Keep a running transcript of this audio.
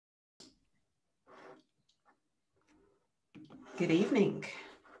Good evening.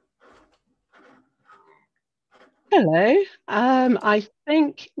 Hello. I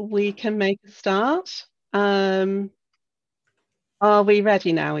think we can make a start. Are we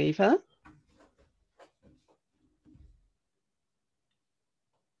ready now, Eva?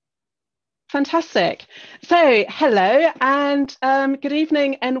 Fantastic. So, hello and good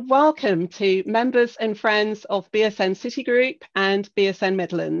evening and welcome to members and friends of BSN City Group and BSN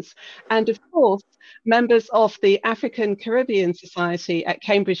Midlands. And of course, members of the African Caribbean Society at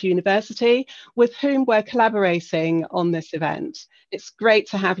Cambridge University, with whom we're collaborating on this event. It's great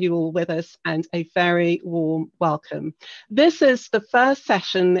to have you all with us and a very warm welcome. This is the first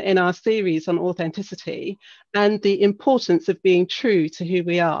session in our series on authenticity and the importance of being true to who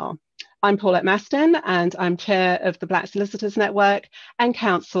we are. I'm Paulette Maston and I'm chair of the Black Solicitors Network and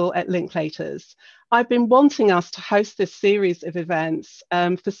counsel at Linklaters. I've been wanting us to host this series of events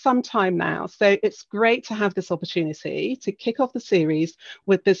for some time now, so it's great to have this opportunity to kick off the series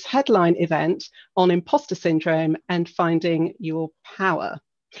with this headline event on imposter syndrome and finding your power.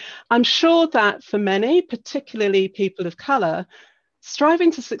 I'm sure that for many, particularly people of colour, striving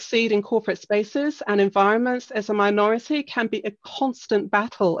to succeed in corporate spaces and environments as a minority can be a constant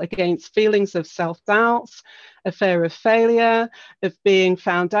battle against feelings of self-doubt, a fear of failure, of being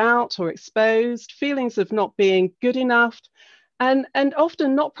found out or exposed, feelings of not being good enough, and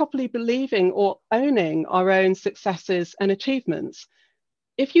often not properly believing or owning our own successes and achievements.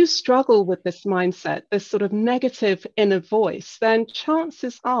 If you struggle with this mindset, this sort of negative inner voice, then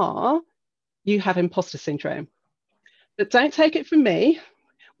chances are you have imposter syndrome. But don't take it from me.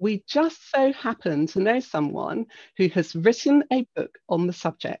 We just so happen to know someone who has written a book on the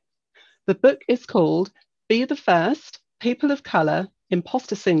subject. The book is called Be the First, People of Colour,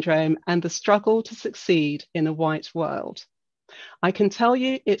 Imposter Syndrome and the Struggle to Succeed in a White World. I can tell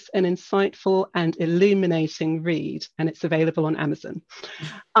you it's an insightful and illuminating read, and it's available on Amazon.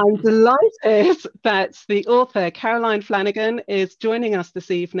 I'm delighted that the author, Caroline Flanagan, is joining us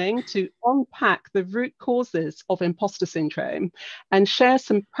this evening to unpack the root causes of imposter syndrome and share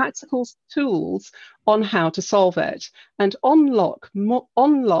some practical tools on how to solve it and unlock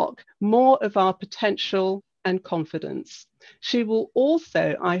more of our potential and confidence. She will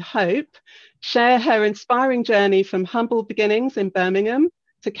also, I hope, share her inspiring journey from humble beginnings in Birmingham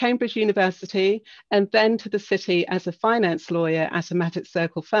to Cambridge University and then to the city as a finance lawyer at a Magic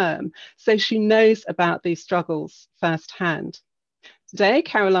Circle firm, so she knows about these struggles firsthand. Today,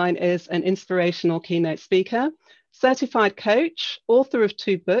 Caroline is an inspirational keynote speaker, certified coach, author of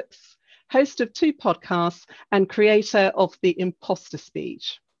 2 books, host of 2 podcasts, and creator of the Imposter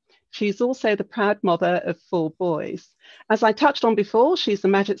Speech. She's also the proud mother of 4 boys. As I touched on before, she's a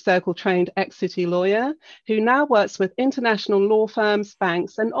Magic Circle trained ex-city lawyer who now works with international law firms,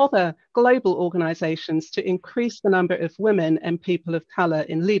 banks, and other global organizations to increase the number of women and people of color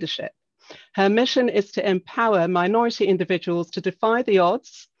in leadership. Her mission is to empower minority individuals to defy the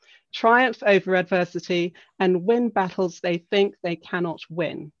odds, triumph over adversity, and win battles they think they cannot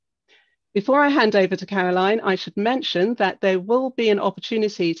win. Before I hand over to Caroline, I should mention that there will be an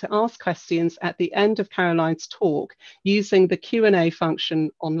opportunity to ask questions at the end of Caroline's talk using the Q&A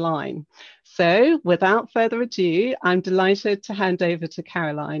function online. So without further ado, I'm delighted to hand over to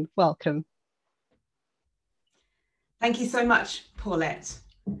Caroline. Welcome. Thank you so much, Paulette.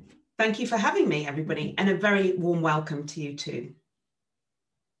 Thank you for having me, everybody, and a very warm welcome to you too.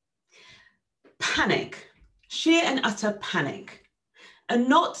 Panic, sheer and utter panic, a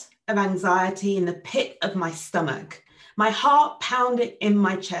knot of anxiety in the pit of my stomach, my heart pounding in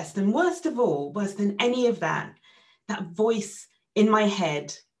my chest, and worst of all, worse than any of that, that voice in my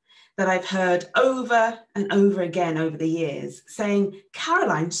head that I've heard over and over again over the years saying,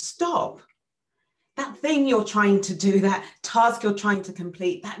 Caroline, stop. That thing you're trying to do, that task you're trying to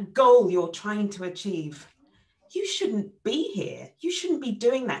complete, that goal you're trying to achieve, you shouldn't be here. You shouldn't be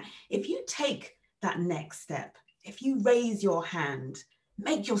doing that. If you take that next step, if you raise your hand,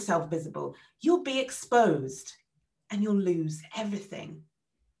 make yourself visible, you'll be exposed and you'll lose everything.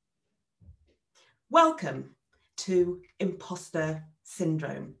 Welcome to Imposter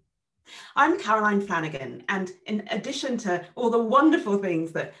Syndrome. I'm Caroline Flanagan, and in addition to all the wonderful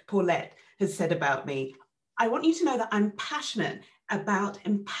things that Paulette has said about me, I want you to know that I'm passionate about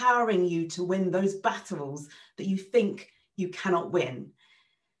empowering you to win those battles that you think you cannot win.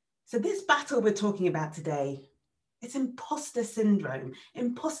 So this battle we're talking about today, it's imposter syndrome.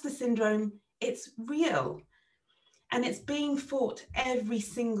 Imposter syndrome, it's real. And it's being fought every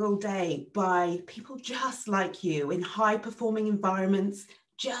single day by people just like you in high performing environments,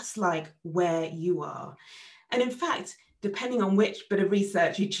 just like where you are. And in fact, depending on which bit of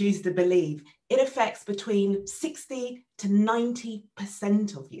research you choose to believe, it affects between 60 to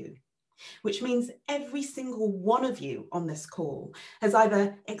 90% of you, which means every single one of you on this call has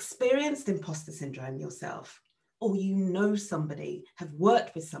either experienced imposter syndrome yourself, or you know somebody, have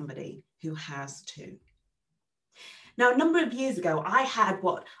worked with somebody who has too. Now, a number of years ago, I had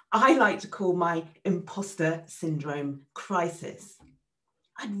what I like to call my imposter syndrome crisis.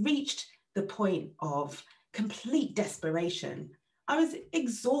 I'd reached the point of complete desperation. I was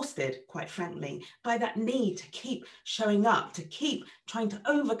exhausted, quite frankly, by that need to keep showing up, to keep trying to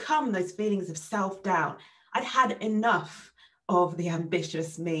overcome those feelings of self-doubt. I'd had enough of the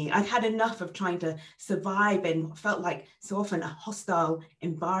ambitious me. I'd had enough of trying to survive in what felt like so often a hostile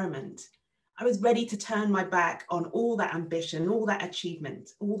environment. I was ready to turn my back on all that ambition, all that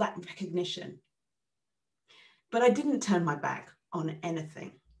achievement, all that recognition. But I didn't turn my back on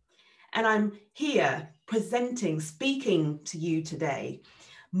anything. And I'm here presenting, speaking to you today,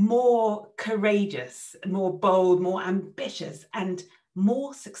 more courageous, more bold, more ambitious, and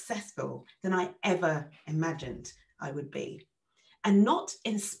more successful than I ever imagined I would be. And not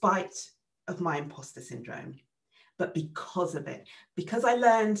in spite of my imposter syndrome, but because of it, because I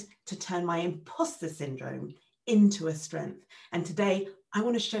learned to turn my imposter syndrome into a strength. And today I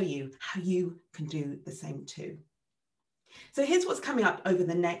want to show you how you can do the same too. So here's what's coming up over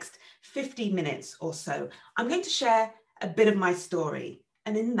the next 50 minutes or so. I'm going to share a bit of my story,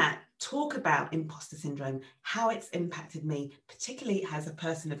 and in that talk about imposter syndrome, how it's impacted me, particularly as a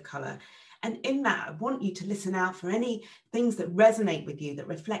person of colour. And in that, I want you to listen out for any things that resonate with you, that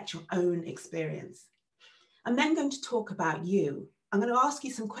reflect your own experience. I'm then going to talk about you. I'm going to ask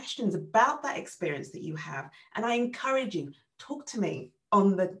you some questions about that experience that you have, and I encourage you, talk to me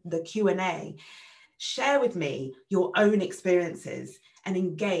on the Q&A. Share with me your own experiences and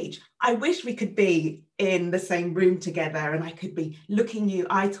engage. I wish we could be in the same room together and I could be looking you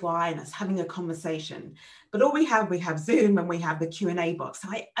eye to eye and us having a conversation. But all we have Zoom and we have the Q&A box. So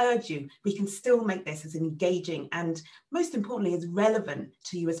I urge you, we can still make this as engaging and most importantly, as relevant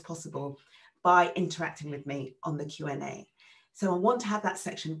to you as possible by interacting with me on the Q&A. So I want to have that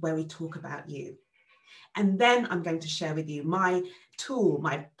section where we talk about you. And then I'm going to share with you my tool,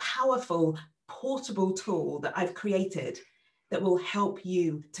 my powerful portable tool that I've created that will help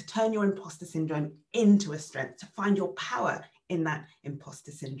you to turn your imposter syndrome into a strength, to find your power in that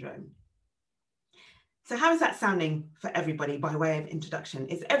imposter syndrome. So how is that sounding for everybody by way of introduction?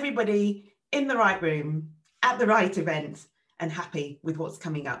 Is everybody in the right room, at the right event, and happy with what's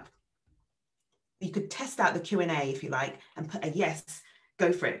coming up? You could test out the Q&A if you like and put a yes,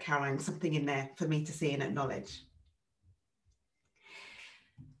 go for it, Caroline, something in there for me to see and acknowledge.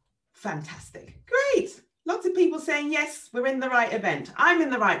 Fantastic. Great. Lots of people saying, yes, we're in the right event. I'm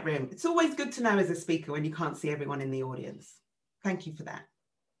in the right room. It's always good to know as a speaker when you can't see everyone in the audience. Thank you for that.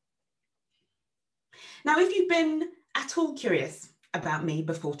 Now, if you've been at all curious about me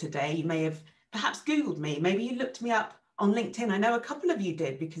before today, you may have perhaps Googled me. Maybe you looked me up on LinkedIn. I know a couple of you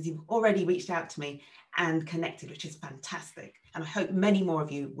did because you've already reached out to me and connected, which is fantastic. And I hope many more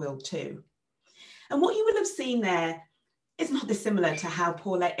of you will too. And what you will have seen there is not dissimilar to how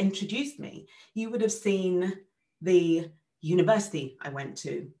Paulette introduced me. You would have seen the university I went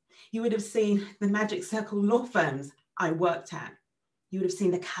to. You would have seen the Magic Circle law firms I worked at. You would have seen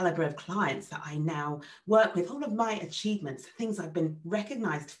the caliber of clients that I now work with, all of my achievements, things I've been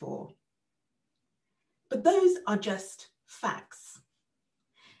recognized for. But those are just facts.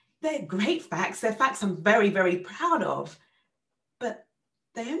 They're great facts. They're facts I'm very, very proud of, but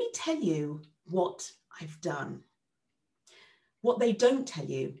they only tell you what I've done. What they don't tell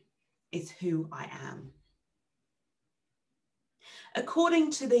you is who I am.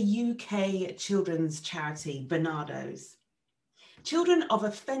 According to the UK children's charity, Barnardo's, children of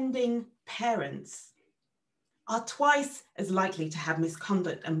offending parents are twice as likely to have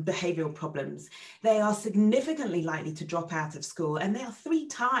misconduct and behavioural problems. They are significantly likely to drop out of school, and they are 3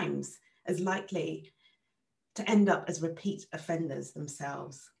 times as likely to end up as repeat offenders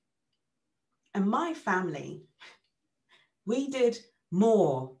themselves. And my family, we did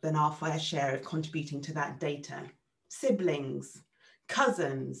more than our fair share of contributing to that data. Siblings,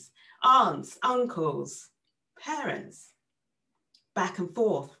 cousins, aunts, uncles, parents, back and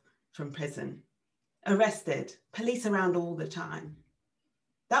forth from prison, arrested, police around all the time.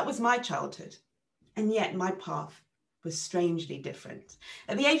 That was my childhood, and yet my path was strangely different.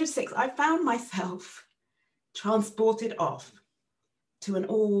 At the age of 6, I found myself transported off to an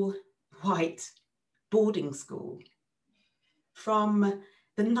all-white boarding school from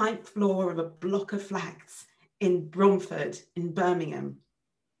the 9th floor of a block of flats in Bromford in Birmingham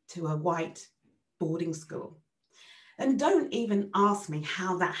to a white boarding school. And don't even ask me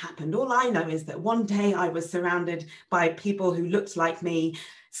how that happened. All I know is that one day I was surrounded by people who looked like me,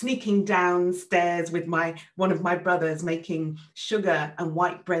 sneaking downstairs with one of my brothers making sugar and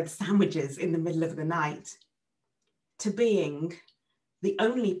white bread sandwiches in the middle of the night, to being the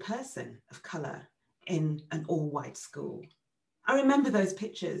only person of colour in an all-white school. I remember those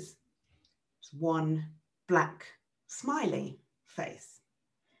pictures. One black smiley face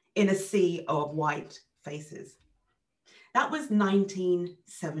in a sea of white faces. That was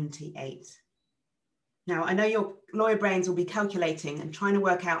 1978. Now, I know your lawyer brains will be calculating and trying to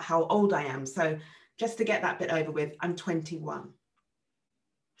work out how old I am. So just to get that bit over with, I'm 21.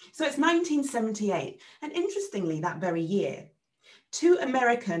 So it's 1978. And interestingly, that very year, two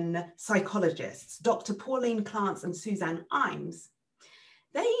American psychologists, Dr. Pauline Clance and Suzanne Imes,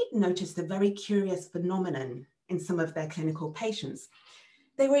 they noticed a very curious phenomenon in some of their clinical patients.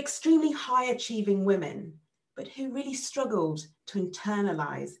 They were extremely high-achieving women, but who really struggled to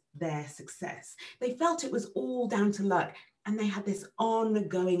internalize their success. They felt it was all down to luck, and they had this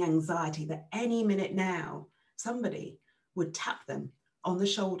ongoing anxiety that any minute now, somebody would tap them on the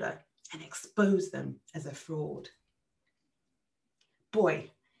shoulder and expose them as a fraud. Boy,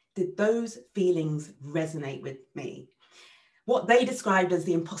 did those feelings resonate with me. What they described as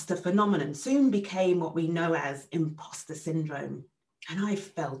the imposter phenomenon soon became what we know as imposter syndrome. And I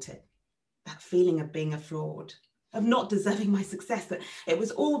felt it, that feeling of being a fraud, of not deserving my success, that it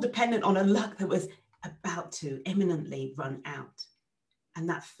was all dependent on a luck that was about to imminently run out, and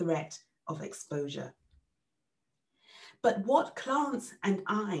that threat of exposure. But what Clance and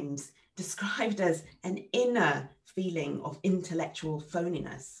Imes described as an inner feeling of intellectual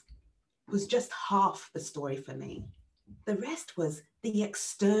phoniness was just half the story for me. The rest was the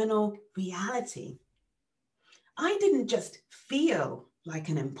external reality. I didn't just feel like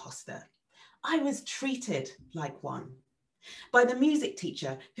an imposter. I was treated like one by the music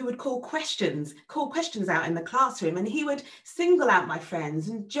teacher who would call questions out in the classroom, and he would single out my friends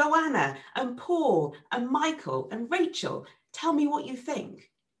and Joanna and Paul and Michael and Rachel, tell me what you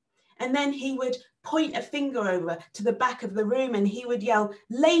think. And then he would point a finger over to the back of the room and he would yell,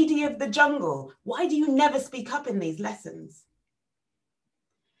 "Lady of the jungle, why do you never speak up in these lessons?"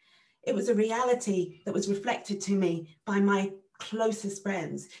 It was a reality that was reflected to me by my closest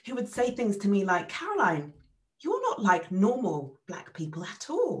friends who would say things to me like, "Caroline, you're not like normal Black people at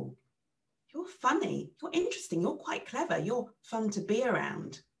all. You're funny, you're interesting, you're quite clever, you're fun to be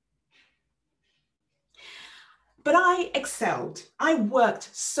around." But I excelled. I worked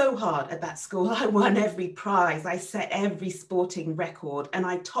so hard at that school. I won every prize. I set every sporting record, and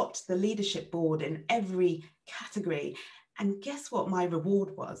I topped the leadership board in every category. And guess what my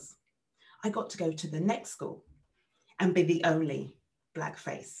reward was? I got to go to the next school and be the only Black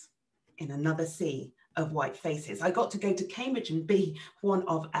face in another sea of white faces. I got to go to Cambridge and be one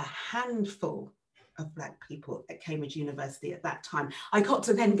of a handful of Black people at Cambridge University at that time. I got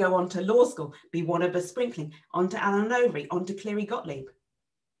to then go on to law school, be one of a sprinkling, on to Alan Overy, on to Cleary Gottlieb.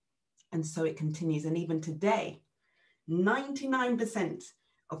 And so it continues. And even today, 99%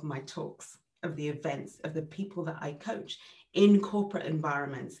 of my talks, of the events, of the people that I coach in corporate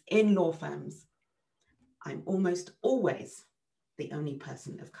environments, in law firms, I'm almost always the only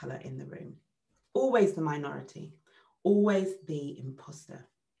person of color in the room, always the minority, always the imposter.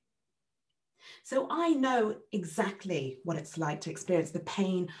 So I know exactly what it's like to experience the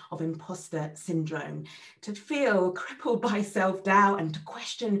pain of imposter syndrome, to feel crippled by self-doubt and to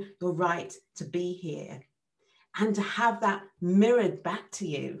question your right to be here, and to have that mirrored back to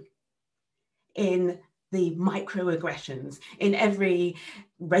you in the microaggressions, in every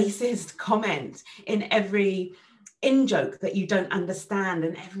racist comment, in every in-joke that you don't understand,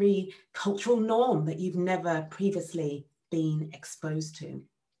 and every cultural norm that you've never previously been exposed to.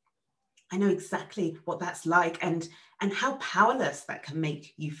 I know exactly what that's like and how powerless that can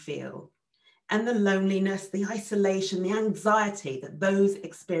make you feel, and the loneliness, the isolation, the anxiety that those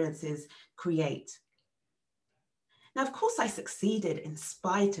experiences create. Now, of course, I succeeded in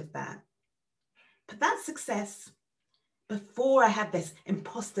spite of that, but that success, before I had this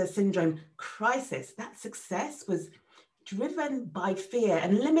imposter syndrome crisis, that success was driven by fear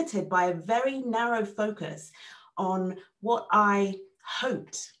and limited by a very narrow focus on what I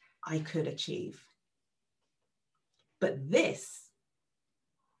hoped I could achieve. But this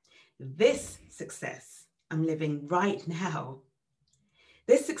success I'm living right now,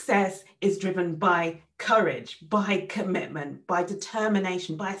 this success is driven by courage, by commitment, by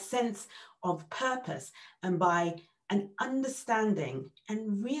determination, by a sense of purpose, and by an understanding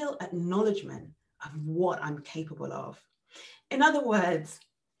and real acknowledgement of what I'm capable of. In other words,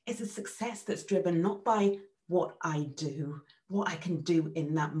 it's a success that's driven not by what I do, what I can do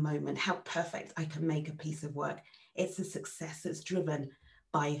in that moment, how perfect I can make a piece of work. It's a success that's driven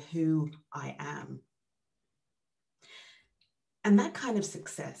by who I am. And that kind of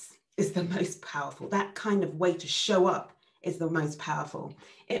success is the most powerful. That kind of way to show up is the most powerful.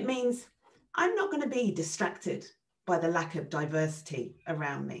 It means I'm not going to be distracted by the lack of diversity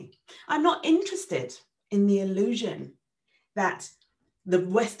around me. I'm not interested in the illusion that the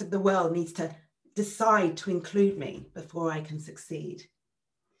rest of the world needs to decide to include me before I can succeed.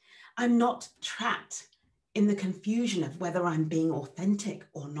 I'm not trapped in the confusion of whether I'm being authentic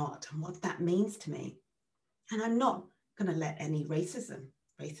or not and what that means to me. And I'm not going to let any racism,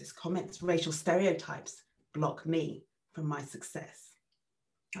 racist comments, racial stereotypes block me from my success.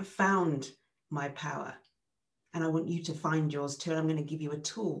 I've found my power and I want you to find yours too. And I'm going to give you a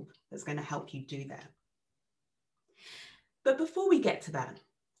tool that's going to help you do that. But before we get to that,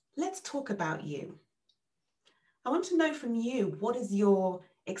 let's talk about you. I want to know from you, what is your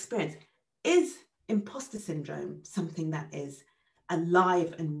experience? Is imposter syndrome something that is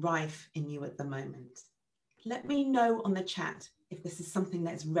alive and rife in you at the moment? Let me know on the chat if this is something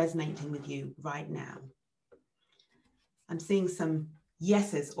that's resonating with you right now. I'm seeing some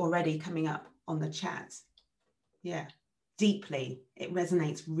yeses already coming up on the chat. Yeah, deeply. It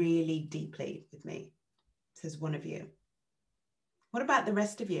resonates really deeply with me, says one of you. What about the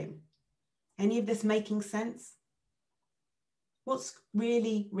rest of you? Any of this making sense? What's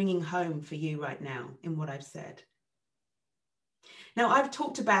really ringing home for you right now in what I've said? Now, I've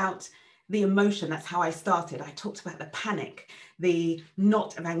talked about the emotion, that's how I started. I talked about the panic, the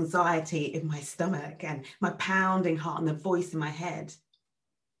knot of anxiety in my stomach and my pounding heart and the voice in my head.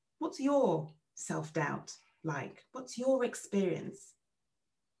 What's your self-doubt like? What's your experience?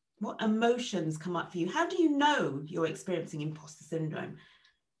 What emotions come up for you? How do you know you're experiencing imposter syndrome?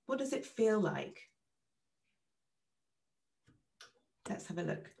 What does it feel like? Let's have a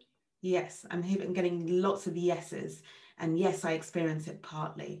look. Yes, I'm getting lots of yeses. And yes, I experience it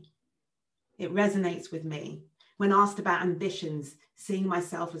partly. It resonates with me. When asked about ambitions, seeing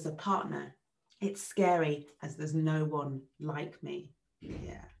myself as a partner, it's scary as there's no one like me.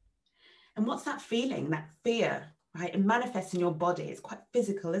 Yeah. And what's that feeling, that fear, right? It manifests in your body. It's quite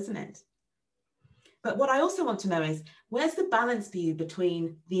physical, isn't it? But what I also want to know is, where's the balance for you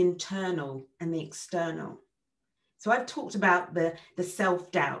between the internal and the external? So I've talked about the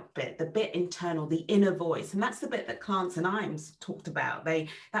self-doubt bit, the bit internal, the inner voice, and that's the bit that Clance and Imes talked about.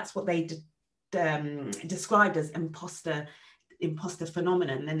 That's what they described as imposter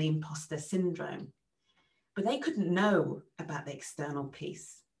phenomenon and the imposter syndrome. But they couldn't know about the external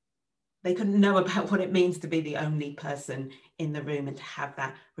piece. They couldn't know about what it means to be the only person in the room and to have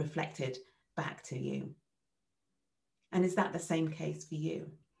that reflected back to you. And is that the same case for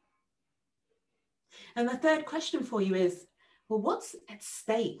you? And the third question for you is, well, what's at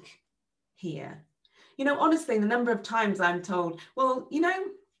stake here? You know, honestly, the number of times I'm told, well, you know,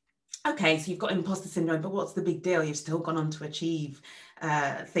 okay, so you've got imposter syndrome, but what's the big deal? You've still gone on to achieve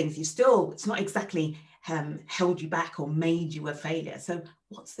things. It's not exactly held you back or made you a failure. So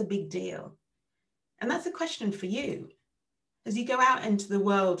what's the big deal? And that's a question for you. As you go out into the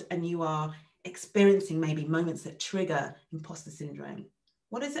world and you are experiencing maybe moments that trigger imposter syndrome,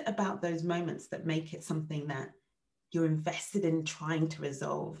 what is it about those moments that make it something that you're invested in trying to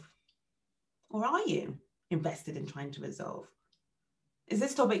resolve? Or are you invested in trying to resolve? Is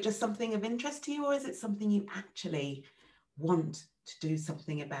this topic just something of interest to you, or is it something you actually want to do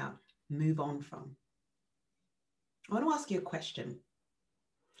something about, move on from? I want to ask you a question.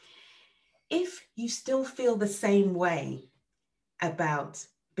 If you still feel the same way about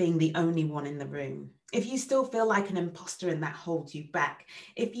being the only one in the room, if you still feel like an imposter and that holds you back,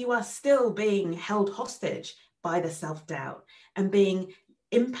 if you are still being held hostage by the self-doubt and being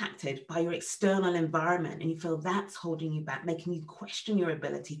impacted by your external environment and you feel that's holding you back, making you question your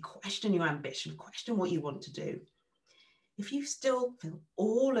ability, question your ambition, question what you want to do. If you still feel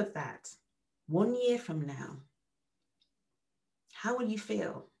all of that 1 year from now, how will you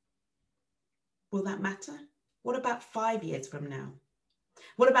feel? Will that matter? What about 5 years from now?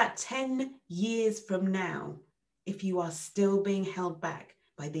 What about 10 years from now, if you are still being held back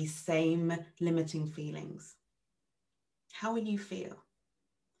by these same limiting feelings? How will you feel?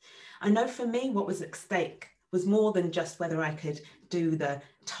 I know for me, what was at stake was more than just whether I could do the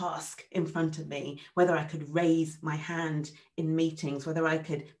task in front of me, whether I could raise my hand in meetings, whether I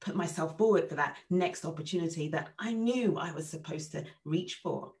could put myself forward for that next opportunity that I knew I was supposed to reach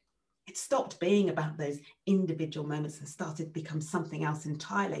for. It stopped being about those individual moments and started to become something else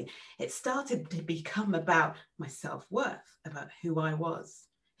entirely. It started to become about my self-worth, about who I was,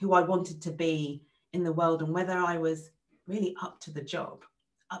 who I wanted to be in the world and whether I was really up to the job,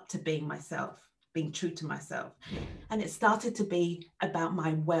 up to being myself, being true to myself. And it started to be about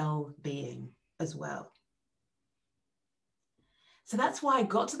my well-being as well. So that's why I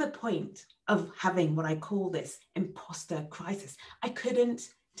got to the point of having what I call this imposter crisis. I couldn't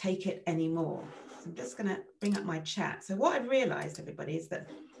take it anymore. So I'm just going to bring up my chat. So what I've realized, everybody, is that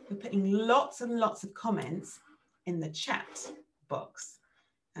we're putting lots and lots of comments in the chat box.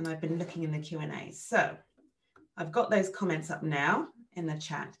 And I've been looking in the Q&A. So I've got those comments up now in the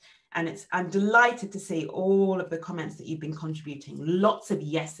chat. And I'm delighted to see all of the comments that you've been contributing. Lots of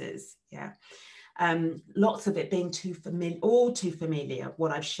yeses, yeah. Lots of it being all too familiar,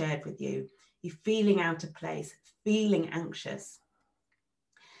 what I've shared with you. You're feeling out of place, feeling anxious,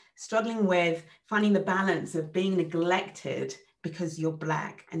 struggling with finding the balance of being neglected because you're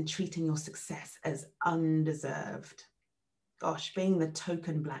Black and treating your success as undeserved. Gosh, being the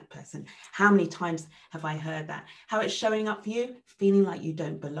token Black person. How many times have I heard that? How it's showing up for you, feeling like you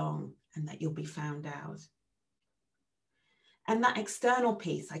don't belong and that you'll be found out. And that external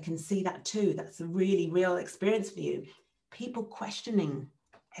piece, I can see that too. That's a really real experience for you. People questioning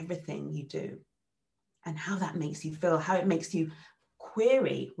everything you do and how that makes you feel, how it makes you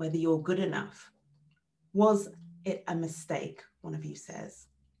query whether you're good enough. Was it a mistake? One of you says.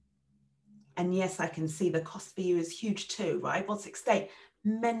 And yes, I can see the cost for you is huge too, right? What's at stake?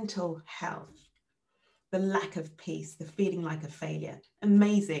 Mental health, the lack of peace, the feeling like a failure.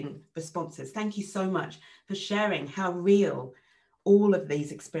 Amazing responses. Thank you so much for sharing how real all of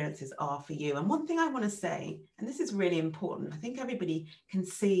these experiences are for you. And one thing I want to say, and this is really important, I think everybody can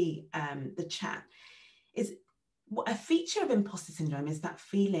see the chat, is a feature of imposter syndrome is that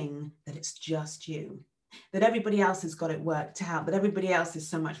feeling that it's just you, that everybody else has got it worked out, that everybody else is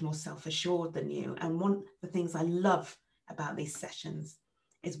so much more self-assured than you. And one of the things I love about these sessions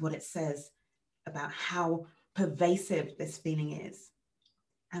is what it says about how pervasive this feeling is.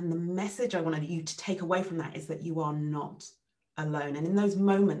 And the message I wanted you to take away from that is that you are not alone. And in those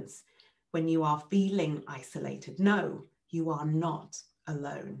moments when you are feeling isolated, no, you are not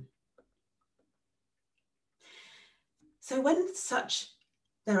alone. So when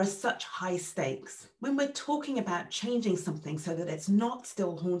there are such high stakes, when we're talking about changing something so that it's not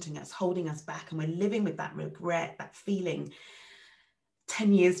still haunting us, holding us back, and we're living with that regret, that feeling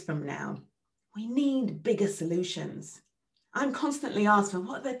 10 years from now, we need bigger solutions. I'm constantly asked for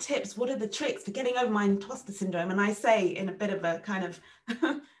what are the tips, what are the tricks for getting over my imposter syndrome? And I say in a bit of a kind of,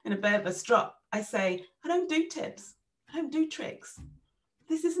 in a bit of a strop, I say, I don't do tips, I don't do tricks.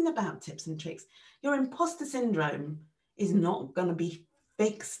 This isn't about tips and tricks. Your imposter syndrome is not going to be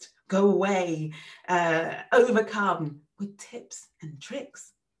fixed, go away, overcome with tips and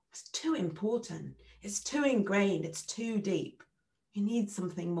tricks. It's too important. It's too ingrained. It's too deep. You need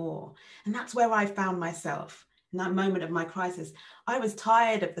something more. And that's where I found myself in that moment of my crisis. I was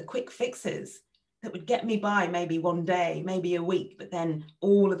tired of the quick fixes that would get me by maybe one day, maybe a week, but then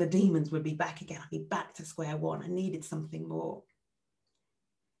all of the demons would be back again. I'd be back to square one. I needed something more.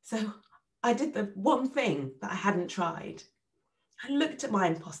 So I did the one thing that I hadn't tried. I looked at my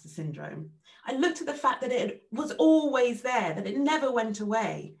imposter syndrome. I looked at the fact that it was always there, that it never went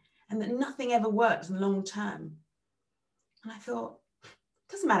away, and that nothing ever worked in the long term. And I thought,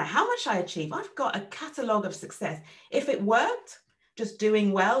 it doesn't matter how much I achieve. I've got a catalogue of success. If it worked, just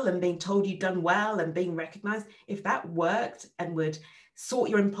doing well and being told you've done well and being recognized, if that worked and would sort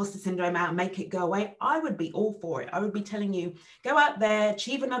your imposter syndrome out and make it go away, I would be all for it. I would be telling you, go out there,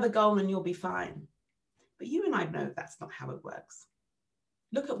 achieve another goal and you'll be fine. But you and I know that's not how it works.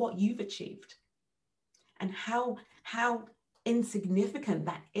 Look at what you've achieved and how insignificant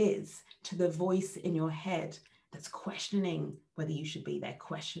that is to the voice in your head that's questioning whether you should be there,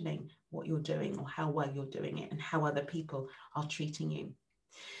 questioning what you're doing or how well you're doing it and how other people are treating you.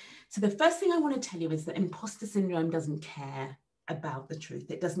 So the first thing I want to tell you is that imposter syndrome doesn't care about the truth.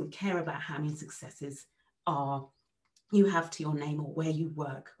 It doesn't care about how many successes you have to your name or where you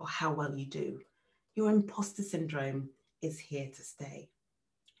work or how well you do. Your imposter syndrome is here to stay.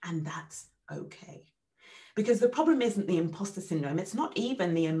 And that's okay. Because the problem isn't the imposter syndrome. It's not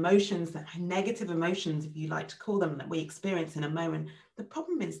even the emotions, that negative emotions, if you like to call them, that we experience in a moment. The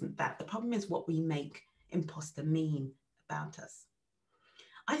problem isn't that. The problem is what we make imposter mean about us.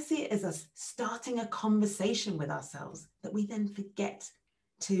 I see it as us starting a conversation with ourselves that we then forget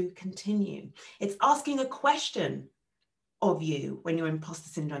to continue. It's asking a question of you when your imposter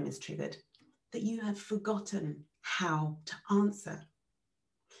syndrome is triggered that you have forgotten how to answer.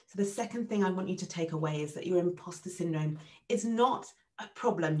 So the second thing I want you to take away is that your imposter syndrome is not a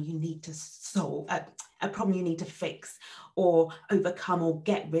problem you need to solve, a problem you need to fix or overcome or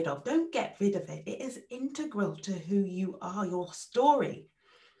get rid of. Don't get rid of it. It is integral to who you are. Your story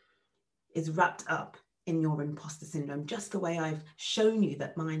is wrapped up in your imposter syndrome, just the way I've shown you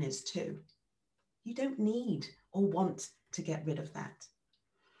that mine is too. You don't need or want to get rid of that.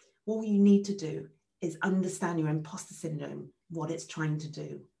 All you need to do is understand your imposter syndrome, what it's trying to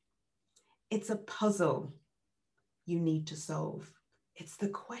do. It's a puzzle you need to solve. It's the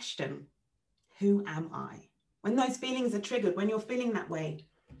question, who am I? When those feelings are triggered, when you're feeling that way,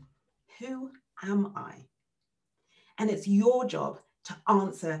 who am I? And it's your job to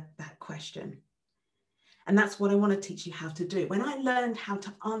answer that question. And that's what I want to teach you how to do. When I learned how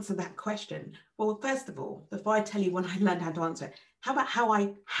to answer that question, well, first of all, before I tell you when I learned how to answer it, how about how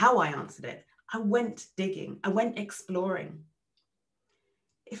I answered it? I went digging, I went exploring.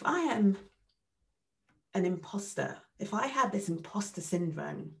 If I am an imposter, if I have this imposter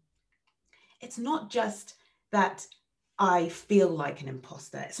syndrome, it's not just that I feel like an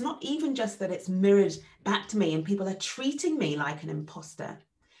imposter. It's not even just that it's mirrored back to me and people are treating me like an imposter.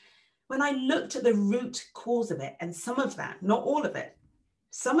 When I looked at the root cause of it, and some of that, not all of it,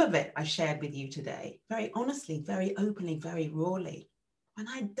 some of it I shared with you today, very honestly, very openly, very rawly. When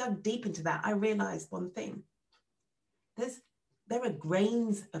I dug deep into that, I realized one thing. There are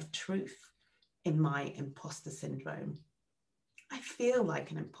grains of truth in my imposter syndrome. I feel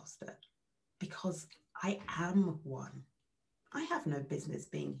like an imposter because I am one. I have no business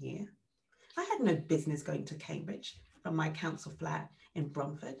being here. I had no business going to Cambridge from my council flat in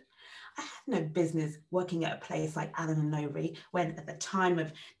Bromford. I had no business working at a place like Allen and Overy when at the time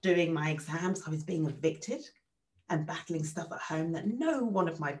of doing my exams, I was being evicted and battling stuff at home that no one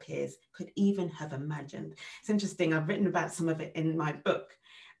of my peers could even have imagined. It's interesting, I've written about some of it in my book,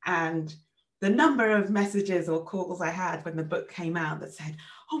 and the number of messages or calls I had when the book came out that said,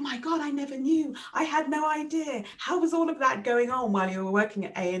 oh my God, I never knew. I had no idea. How was all of that going on while you were working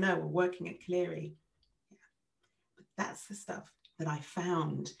at A&O or working at Cleary? Yeah. But that's the stuff that I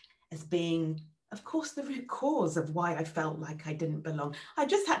found as being, of course, the root cause of why I felt like I didn't belong. I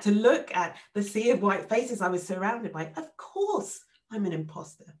just had to look at the sea of white faces I was surrounded by. Of course, I'm an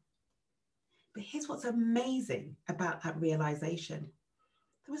imposter. But here's what's amazing about that realization.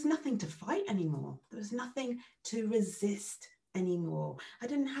 There was nothing to fight anymore. There was nothing to resist anymore. I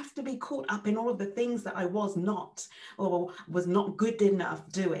didn't have to be caught up in all of the things that I was not or was not good enough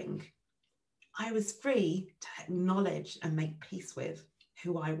doing. I was free to acknowledge and make peace with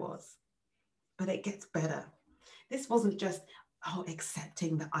who I was. But it gets better. This wasn't just,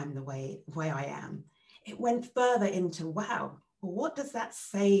 accepting that I'm the way I am. It went further into, wow, well, what does that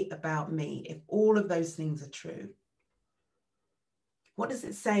say about me if all of those things are true? What does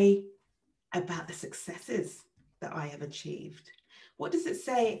it say about the successes that I have achieved? What does it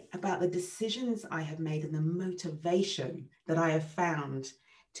say about the decisions I have made and the motivation that I have found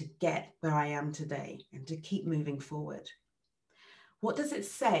to get where I am today and to keep moving forward? What does it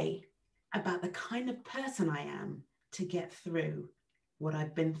say about the kind of person I am to get through what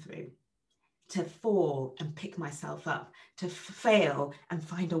I've been through, to fall and pick myself up, to fail and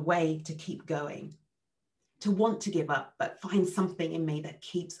find a way to keep going, to want to give up, but find something in me that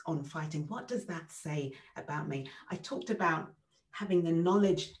keeps on fighting? What does that say about me? I talked about having the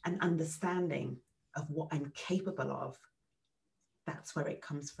knowledge and understanding of what I'm capable of. That's where it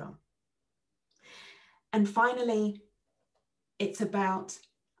comes from. And finally, it's about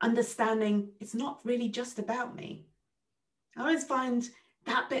understanding it's not really just about me. I always find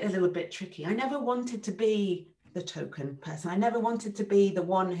that bit a little bit tricky. I never wanted to be the token person. I never wanted to be the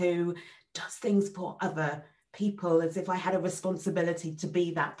one who does things for other people as if I had a responsibility to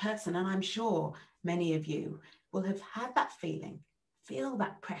be that person. And I'm sure many of you will have had that feeling, feel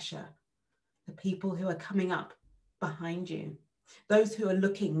that pressure. The people who are coming up behind you, those who are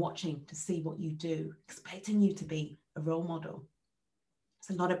looking, watching to see what you do, expecting you to be a role model. It's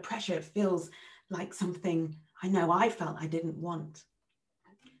a lot of pressure. It feels like something I know I felt I didn't want.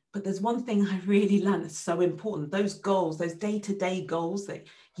 But there's one thing I really learned that's so important. Those goals, those day-to-day goals that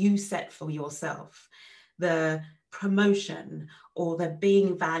you set for yourself, the promotion or the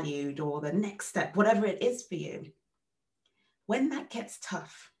being valued or the next step, whatever it is for you. When that gets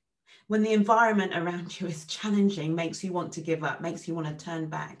tough, when the environment around you is challenging, makes you want to give up, makes you want to turn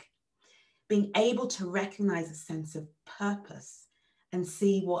back, being able to recognize a sense of purpose and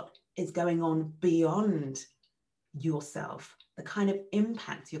see what is going on beyond yourself, the kind of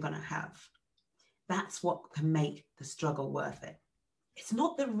impact you're going to have. That's what can make the struggle worth it. It's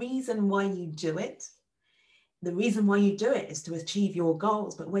not the reason why you do it. The reason why you do it is to achieve your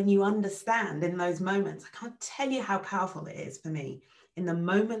goals. But when you understand in those moments, I can't tell you how powerful it is for me in the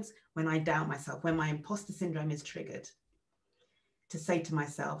moments when I doubt myself, when my imposter syndrome is triggered, to say to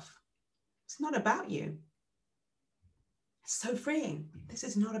myself, it's not about you. It's so freeing. This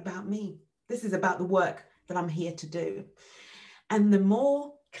is not about me. This is about the work that I'm here to do. And the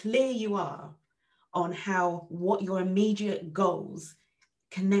more clear you are on how what your immediate goals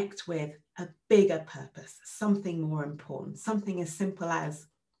connect with a bigger purpose, something more important, something as simple as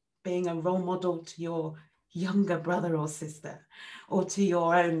being a role model to your younger brother or sister, or to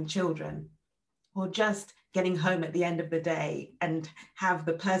your own children, or just getting home at the end of the day and have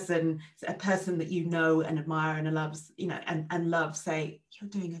a person that you know and admire and loves, and love say, you're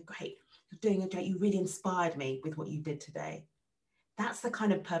doing great, you really inspired me with what you did today. That's the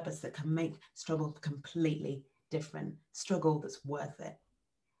kind of purpose that can make struggle completely different, struggle that's worth it.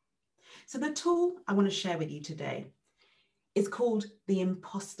 So the tool I want to share with you today is called the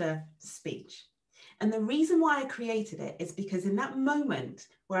imposter speech. And the reason why I created it is because in that moment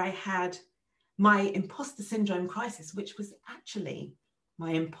where I had my imposter syndrome crisis, which was actually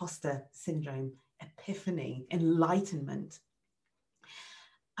my imposter syndrome epiphany, enlightenment,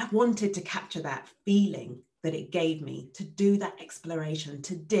 I wanted to capture that feeling that it gave me to do that exploration,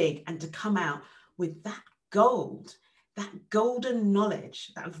 to dig and to come out with that gold, that golden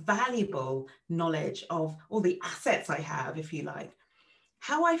knowledge, that valuable knowledge of all the assets I have, if you like,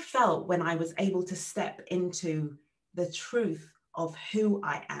 how I felt when I was able to step into the truth of who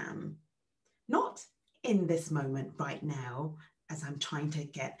I am, not in this moment right now, as I'm trying to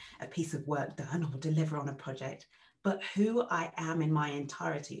get a piece of work done or deliver on a project, but who I am in my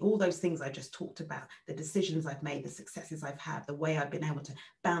entirety. All those things I just talked about, the decisions I've made, the successes I've had, the way I've been able to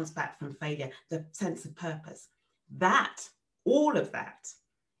bounce back from failure, the sense of purpose. That, all of that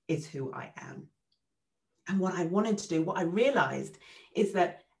is who I am. And what I wanted to do, what I realized is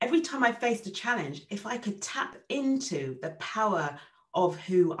that every time I faced a challenge, if I could tap into the power of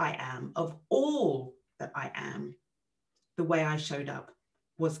who I am, of all that I am, the way I showed up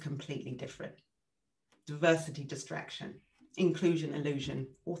was completely different. Diversity distraction, inclusion illusion,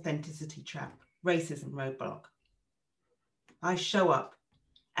 authenticity trap, racism roadblock. I show up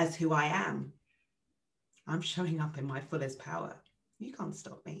as who I am. I'm showing up in my fullest power. You can't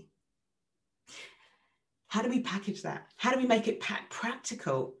stop me. How do we package that? How do we make it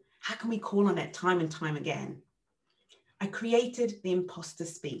practical? How can we call on it time and time again? I created the imposter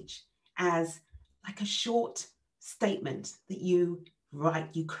speech as like a short statement that you write,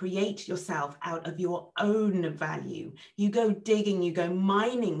 you create yourself out of your own value. You go digging, you go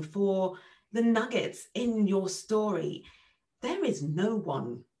mining for the nuggets in your story. There is no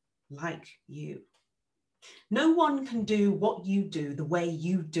one like you. No one can do what you do the way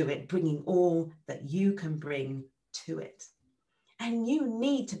you do it, bringing all that you can bring to it. And you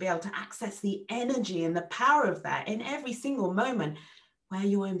need to be able to access the energy and the power of that in every single moment where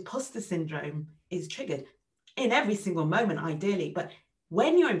your imposter syndrome is triggered. In every single moment, ideally, but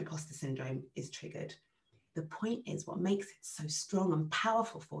when your imposter syndrome is triggered, the point is what makes it so strong and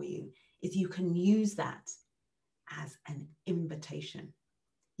powerful for you is you can use that as an invitation.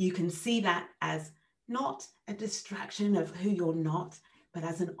 You can see that as not a distraction of who you're not, but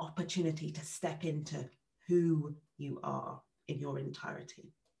as an opportunity to step into who you are in your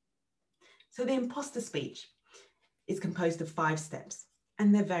entirety. So the imposter speech is composed of 5 steps,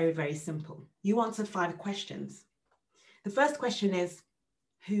 and they're very, very simple. You answer 5 questions. The first question is,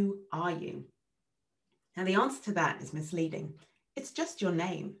 who are you? Now the answer to that is misleading. It's just your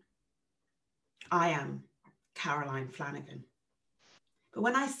name. I am Caroline Flanagan. But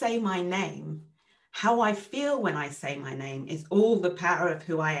when I say my name, how I feel when I say my name is all the power of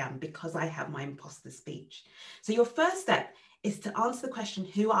who I am because I have my imposter speech. So your first step is to answer the question,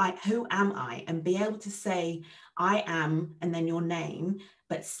 who am I? And be able to say, I am, and then your name,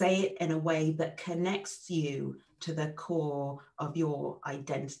 but say it in a way that connects you to the core of your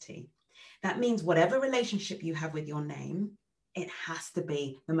identity. That means whatever relationship you have with your name, it has to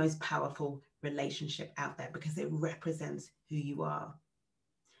be the most powerful relationship out there because it represents who you are.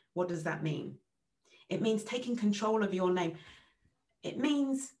 What does that mean? It means taking control of your name. It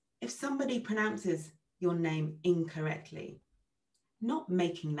means if somebody pronounces your name incorrectly, not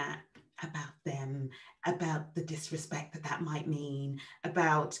making that about them, about the disrespect that might mean,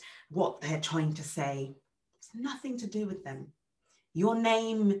 about what they're trying to say. It's nothing to do with them. Your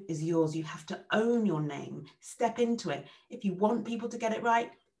name is yours. You have to own your name. Step into it. If you want people to get it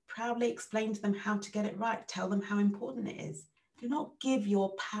right, proudly explain to them how to get it right. Tell them how important it is. Do not give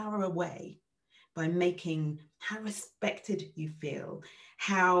your power away by making how respected you feel,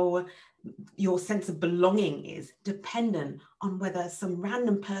 how your sense of belonging is dependent on whether some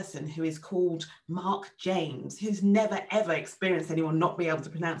random person who is called Mark James, who's never ever experienced anyone not be able to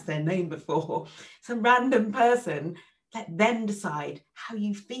pronounce their name before, some random person, let them decide how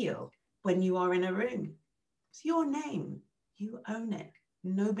you feel when you are in a room. It's your name, you own it.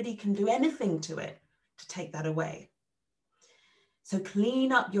 Nobody can do anything to it to take that away. So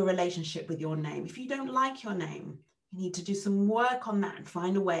clean up your relationship with your name. If you don't like your name, you need to do some work on that and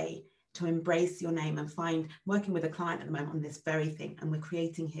find a way to embrace your name, and working with a client at the moment on this very thing, and we're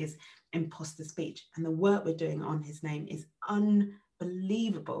creating his imposter speech, and the work we're doing on his name is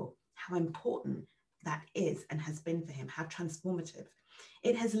unbelievable how important that is and has been for him, how transformative.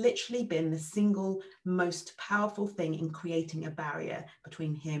 It has literally been the single most powerful thing in creating a barrier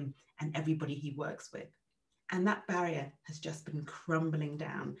between him and everybody he works with. And that barrier has just been crumbling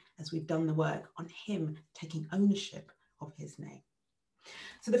down as we've done the work on him taking ownership of his name.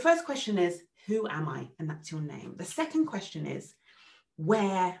 So the first question is, who am I? And that's your name. The second question is,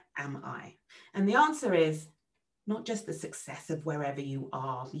 where am I? And the answer is not just the success of wherever you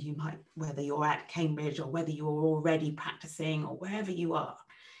are, whether you're at Cambridge or whether you're already practicing or wherever you are.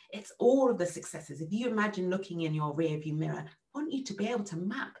 It's all of the successes. If you imagine looking in your rearview mirror, I want you to be able to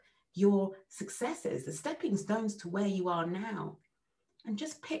map your successes, the stepping stones to where you are now. And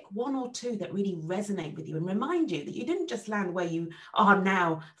just pick one or two that really resonate with you and remind you that you didn't just land where you are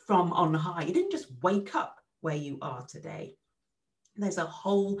now from on high. You didn't just wake up where you are today. There's a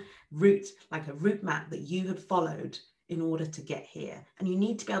whole route, like a route map that you have followed in order to get here. And you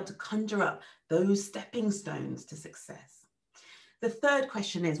need to be able to conjure up those stepping stones to success. The third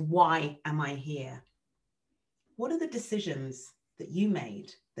question is, why am I here? What are the decisions that you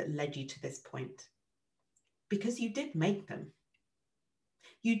made that led you to this point? Because you did make them.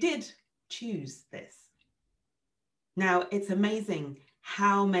 You did choose this. Now, it's amazing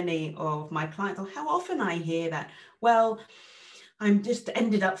how many of my clients, or how often I hear that, well, I'm just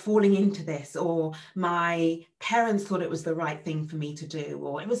ended up falling into this, or my parents thought it was the right thing for me to do,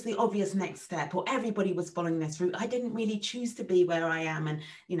 or it was the obvious next step, or everybody was following this route. I didn't really choose to be where I am. And,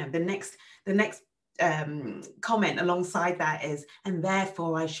 you know, the next comment alongside that is, and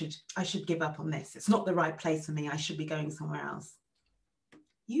therefore I should give up on this. It's not the right place for me. I should be going somewhere else.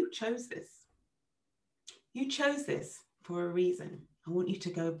 You chose this. You chose this for a reason. I want you to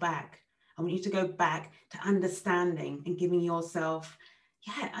go back. I want you to go back to understanding and giving yourself,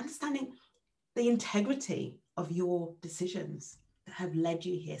 understanding the integrity of your decisions that have led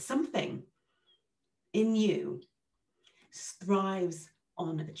you here. Something in you thrives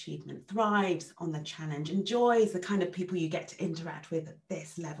on achievement, thrives on the challenge, enjoys the kind of people you get to interact with at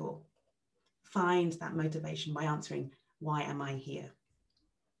this level. Find that motivation by answering, why am I here?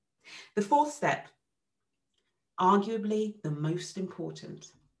 The fourth step, arguably the most important,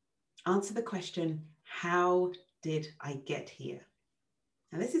 answer the question, how did I get here?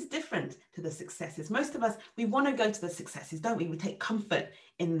 Now, this is different to the successes. Most of us, we want to go to the successes, don't we? We take comfort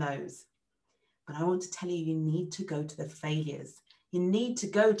in those. But I want to tell you, you need to go to the failures. You need to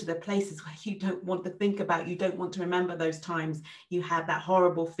go to the places where you don't want to think about, you don't want to remember those times you had that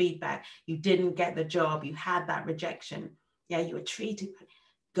horrible feedback, you didn't get the job, you had that rejection. Yeah, you were treated.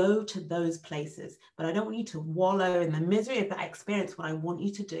 Go to those places. But I don't want you to wallow in the misery of that experience. What I want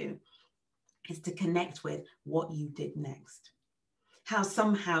you to do is to connect with what you did next. How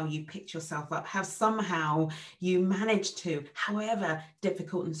somehow you picked yourself up, how somehow you managed to, however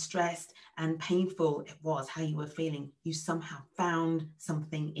difficult and stressed and painful it was, how you were feeling, you somehow found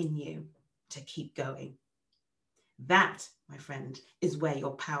something in you to keep going. That, my friend, is where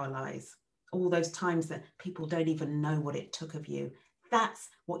your power lies. All those times that people don't even know what it took of you. That's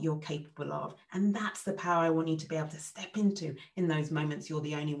what you're capable of. And that's the power I want you to be able to step into in those moments you're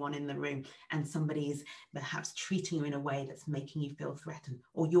the only one in the room and somebody is perhaps treating you in a way that's making you feel threatened,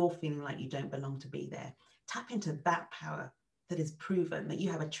 or you're feeling like you don't belong to be there. Tap into that power that is proven, that you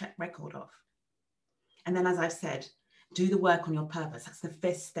have a track record of. And then, as I've said, do the work on your purpose. That's the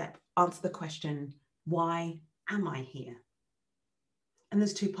fifth step. Answer the question, why am I here? And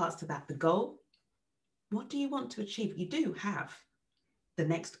there's two parts to that. The goal, what do you want to achieve? You do have the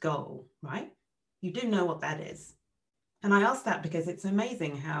next goal, right? You do know what that is. And I ask that because it's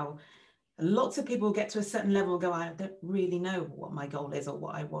amazing how lots of people get to a certain level and go, I don't really know what my goal is or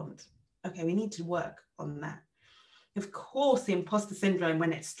what I want. Okay, we need to work on that. Of course, the imposter syndrome,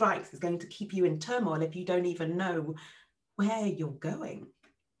 when it strikes, is going to keep you in turmoil if you don't even know where you're going,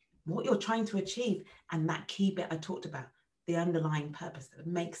 what you're trying to achieve, and that key bit I talked about, the underlying purpose that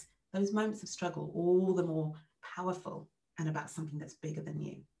makes those moments of struggle all the more powerful and about something that's bigger than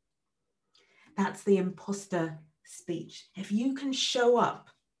you. That's the imposter speech. If you can show up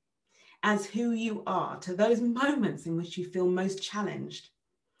as who you are to those moments in which you feel most challenged.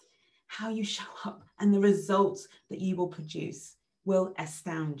 How you show up and the results that you will produce will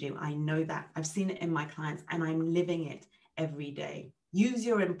astound you. I know that. I've seen it in my clients and I'm living it every day. Use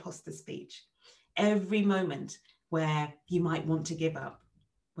your imposter speech. Every moment where you might want to give up,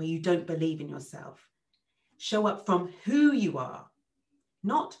 where you don't believe in yourself. Show up from who you are,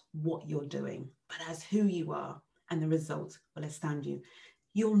 not what you're doing, but as who you are, and the results will astound you.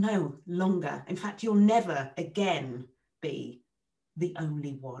 You'll no longer, in fact, you'll never again be the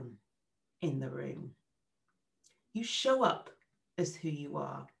only one in the room. You show up as who you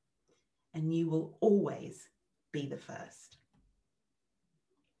are, and you will always be the first.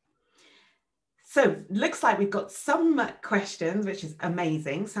 So looks like we've got some questions, which is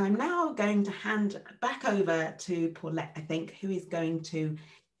amazing. So I'm now going to hand back over to Paulette, I think, who is going to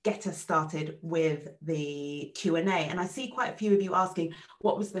get us started with the Q&A. And I see quite a few of you asking,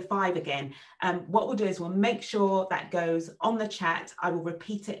 what was the 5 again? What we'll do is we'll make sure that goes on the chat. I will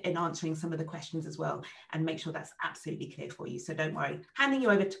repeat it in answering some of the questions as well and make sure that's absolutely clear for you. So don't worry. Handing you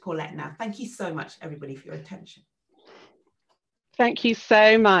over to Paulette now. Thank you so much, everybody, for your attention. Thank you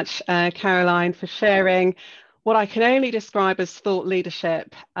so much, Caroline, for sharing what I can only describe as thought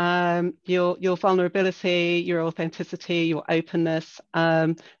leadership. Your vulnerability, your authenticity, your openness,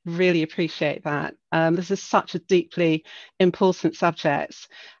 really appreciate that. This is such a deeply important subject.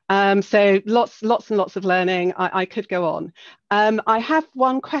 So lots and lots of learning. I could go on. I have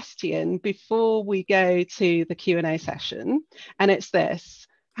one question before we go to the Q&A session, and it's this.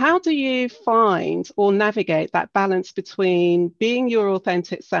 How do you find or navigate that balance between being your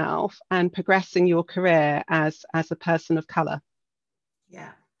authentic self and progressing your career as a person of colour?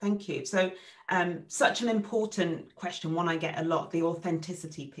 Yeah, thank you. So such an important question, one I get a lot, the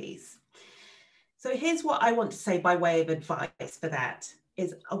authenticity piece. So here's what I want to say by way of advice for that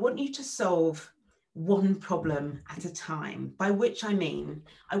is I want you to solve one problem at a time, by which I mean,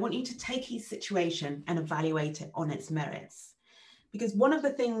 I want you to take each situation and evaluate it on its merits. Because one of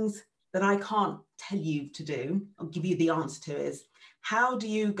the things that I can't tell you to do, or give you the answer to is, how do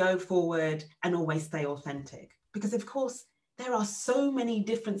you go forward and always stay authentic? Because of course, there are so many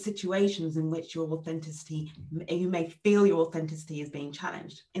different situations in which your authenticity, you may feel your authenticity is being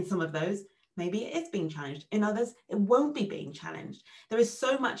challenged. In some of those, maybe it is being challenged. In others, it won't be being challenged. There is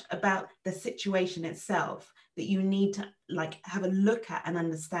so much about the situation itself that you need to have a look at and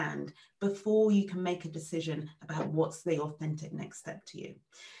understand before you can make a decision about what's the authentic next step to you.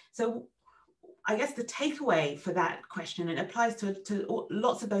 So I guess the takeaway for that question, and it applies to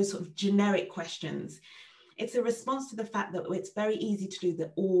lots of those sort of generic questions, it's a response to the fact that it's very easy to do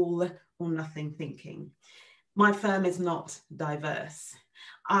the all or nothing thinking. My firm is not diverse.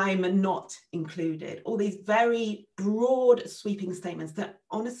 I'm not included. All these very broad sweeping statements that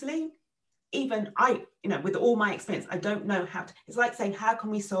honestly, even I, with all my experience, I don't know how to, it's like saying, how can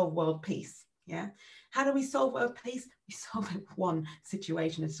we solve world peace? Yeah. How do we solve world peace? We solve it one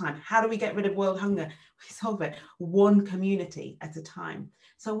situation at a time. How do we get rid of world hunger? We solve it one community at a time.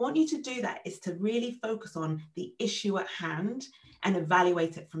 So I want you to do that is to really focus on the issue at hand and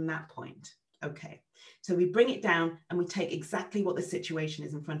evaluate it from that point. Okay. So we bring it down and we take exactly what the situation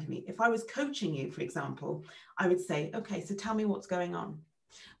is in front of me. If I was coaching you, for example, I would say, okay, so tell me what's going on.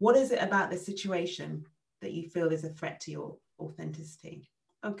 What is it about the situation that you feel is a threat to your authenticity?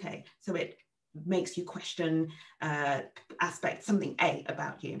 Okay, so it makes you question something A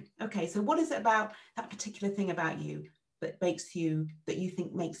about you. Okay, so what is it about that particular thing about you that you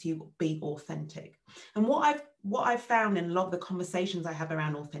think makes you be authentic? And what I've found in a lot of the conversations I have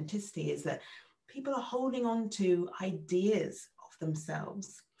around authenticity is that people are holding on to ideas of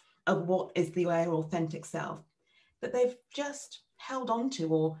themselves, of what is their authentic self, that they've just held on to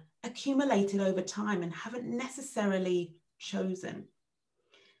or accumulated over time and haven't necessarily chosen.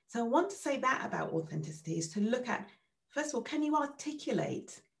 So I want to say that about authenticity is to look at, first of all, can you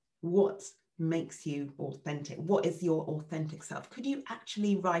articulate what makes you authentic? What is your authentic self? Could you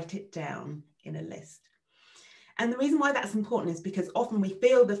actually write it down in a list? And the reason why that's important is because often we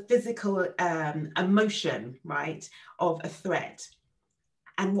feel the physical emotion, right, of a threat.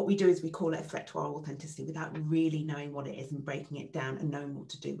 And what we do is we call it a threat to our authenticity without really knowing what it is and breaking it down and knowing what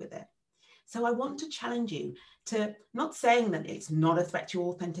to do with it. So I want to challenge you to, not saying that it's not a threat to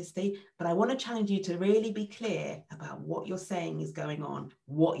your authenticity, but I want to challenge you to really be clear about what you're saying is going on,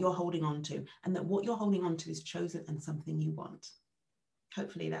 what you're holding on to, and that what you're holding on to is chosen and something you want.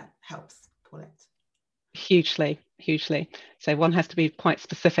 Hopefully that helps, Paulette. Hugely. So one has to be quite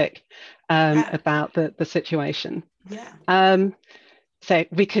specific about the situation. Yeah. So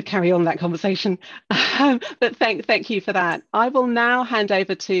we could carry on that conversation, but thank you for that. I will now hand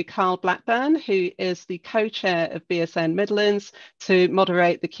over to Carl Blackburn, who is the co-chair of BSN Midlands, to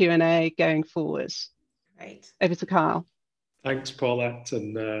moderate the Q&A going forward. Great. Over to Carl. Thanks, Paulette,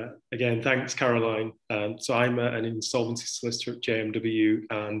 and again, thanks, Caroline. So I'm an insolvency solicitor at JMW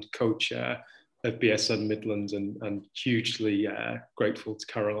and co-chair of BSN Midlands, and hugely grateful to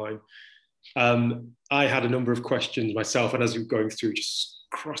Caroline. I had a number of questions myself, and as we were going through, just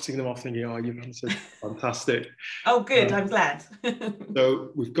crossing them off, thinking, oh, you've answered fantastic. Oh, good, I'm glad.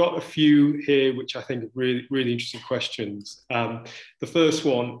 So we've got a few here, which I think are really, really interesting questions. The first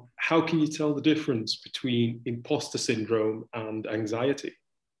one, how can you tell the difference between imposter syndrome and anxiety?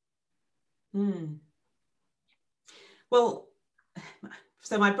 Well,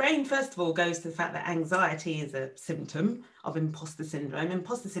 so my brain, first of all, goes to the fact that anxiety is a symptom of imposter syndrome.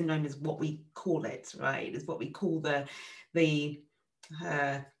 Imposter syndrome is what we call it, right? Is what we call the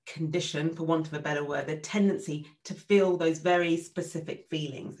condition, for want of a better word, the tendency to feel those very specific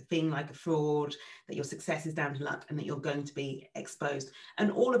feelings, feeling like a fraud, that your success is down to luck, and that you're going to be exposed.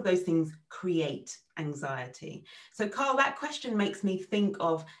 And all of those things create anxiety. So Carl, that question makes me think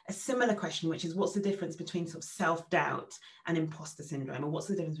of a similar question, which is, what's the difference between sort of self-doubt and imposter syndrome? Or what's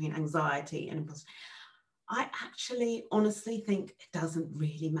the difference between anxiety and imposter? I actually honestly think it doesn't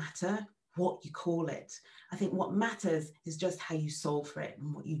really matter what you call it. I think what matters is just how you solve for it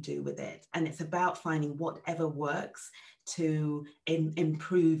and what you do with it. And it's about finding whatever works to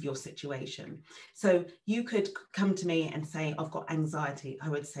improve your situation. So you could come to me and say, I've got anxiety. I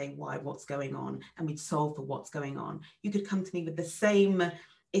would say, why? What's going on? And we'd solve for what's going on. You could come to me with the same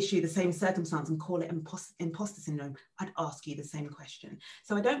issue, the same circumstance, and call it imposter syndrome. I'd ask you the same question.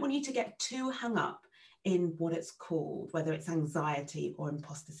 So I don't want you to get too hung up in what it's called, whether it's anxiety or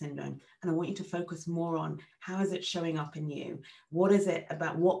imposter syndrome. And I want you to focus more on how is it showing up in you? What is it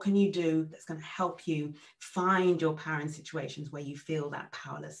about? What can you do that's going to help you find your power in situations where you feel that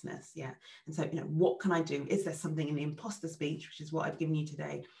powerlessness? Yeah. And so, what can I do? Is there something in the imposter speech, which is what I've given you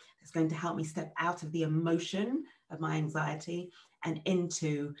today, that's going to help me step out of the emotion of my anxiety and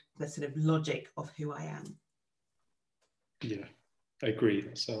into the sort of logic of who I am? Yeah, I agree.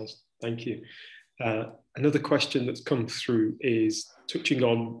 That sounds, thank you. Another question that's come through is touching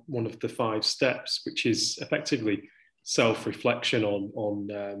on one of the 5 steps, which is effectively self-reflection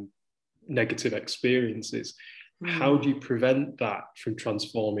on negative experiences. How do you prevent that from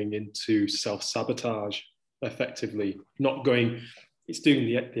transforming into self-sabotage effectively? Not going, it's doing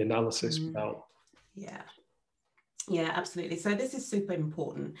the analysis without. Yeah, absolutely. So this is super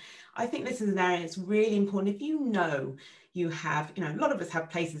important. I think this is an area that's really important. If you have, a lot of us have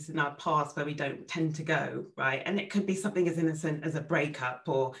places in our past where we don't tend to go, right? And it could be something as innocent as a breakup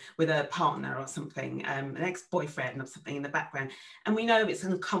or with a partner or something, an ex-boyfriend or something in the background. And we know it's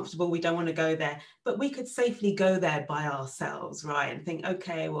uncomfortable, we don't want to go there, but we could safely go there by ourselves, right? And think,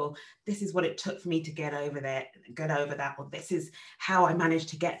 okay, well, this is what it took for me to get over that, or this is how I managed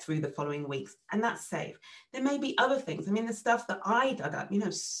to get through the following weeks. And that's safe. There may be other things. I mean, the stuff that I dug up,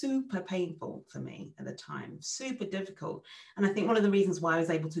 super painful for me at the time, super difficult. And I think one of the reasons why I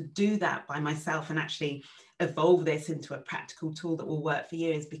was able to do that by myself and actually evolve this into a practical tool that will work for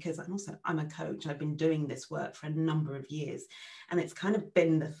you is because I'm a coach. I've been doing this work for a number of years. And it's kind of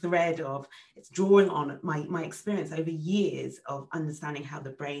been the thread of, it's drawing on my experience over years of understanding how the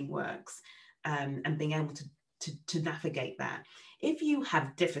brain works and being able to navigate that. If you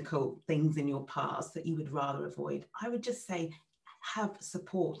have difficult things in your past that you would rather avoid, I would just say have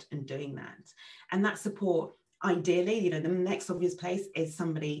support in doing that. And that support, ideally, the next obvious place is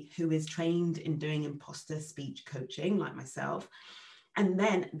somebody who is trained in doing imposter speech coaching, like myself. And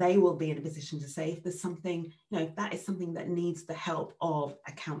then they will be in a position to say, if there's something, if that is something that needs the help of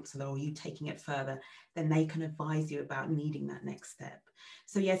a counsellor or you taking it further, then they can advise you about needing that next step.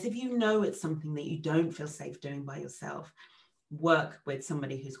 So yes, if it's something that you don't feel safe doing by yourself, work with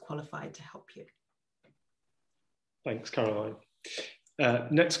somebody who's qualified to help you. Thanks, Caroline.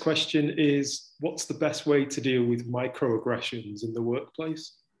 Next question is, what's the best way to deal with microaggressions in the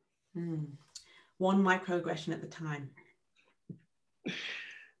workplace? One microaggression at a time.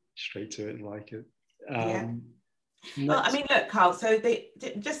 Straight to it, like it. Well, I mean, look, Carl, so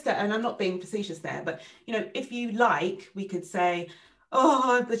and I'm not being facetious there, but, if you like, we could say,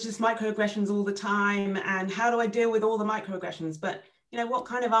 oh, there's just microaggressions all the time. And how do I deal with all the microaggressions? But, what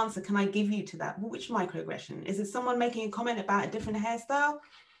kind of answer can I give you to that? Well, which microaggression? Is it someone making a comment about a different hairstyle?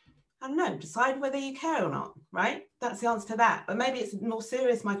 I don't know, decide whether you care or not, right? That's the answer to that. But maybe it's a more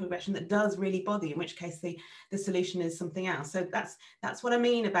serious microaggression that does really bother you, in which case the solution is something else. So that's what I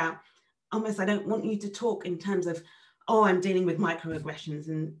mean about almost, I don't want you to talk in terms of, oh, I'm dealing with microaggressions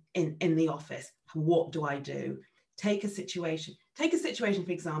in the office. What do I do? Take a situation,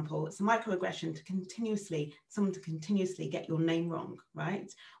 for example, it's a microaggression someone to continuously get your name wrong,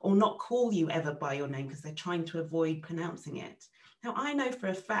 right? Or not call you ever by your name because they're trying to avoid pronouncing it. Now, I know for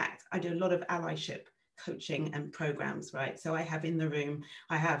a fact, I do a lot of allyship coaching and programs, right? So I have in the room,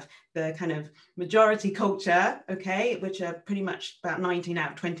 I have the kind of majority culture, okay, which are pretty much about 19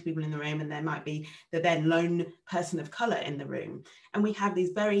 out of 20 people in the room, and there might be the then lone person of color in the room. And we have these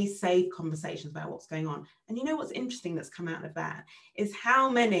very safe conversations about what's going on. And you know what's interesting that's come out of that is how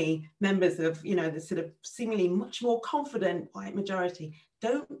many members of, you know, the sort of seemingly much more confident white majority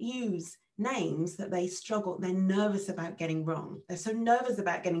don't use names that they struggle, they're nervous about getting wrong. They're so nervous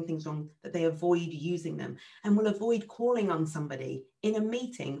about getting things wrong that they avoid using them and will avoid calling on somebody in a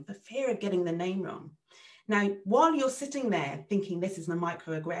meeting for fear of getting the name wrong. Now, while you're sitting there thinking this is a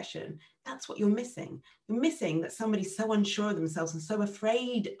microaggression, that's what you're missing. You're missing that somebody's so unsure of themselves and so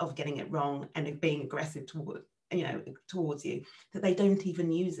afraid of getting it wrong and of being aggressive towards you that they don't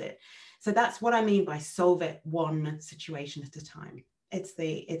even use it. So that's what I mean by solve it one situation at a time. It's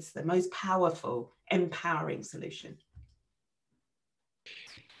the most powerful, empowering solution.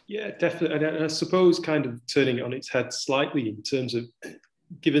 Yeah, definitely. And I suppose kind of turning it on its head slightly in terms of,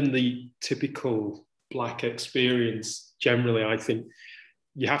 given the typical Black experience, generally, I think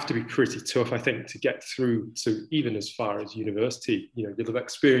you have to be pretty tough, I think, to get through to even as far as university. You know, you'll have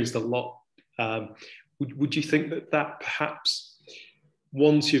experienced a lot. Would you think that perhaps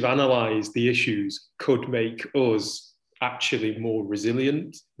once you've analysed the issues could make us actually more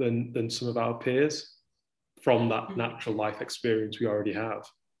resilient than some of our peers from that natural life experience we already have?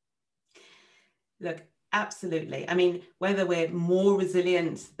 Look, absolutely. I mean, whether we're more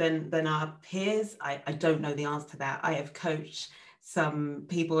resilient than our peers, I don't know the answer to that. I have coached some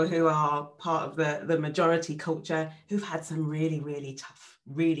people who are part of the majority culture who've had some really, really tough,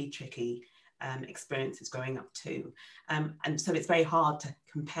 really tricky experiences growing up too. And so it's very hard to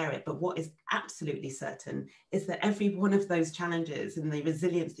compare it. But what is absolutely certain is that every one of those challenges and the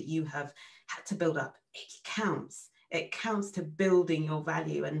resilience that you have had to build up, it counts. It counts to building your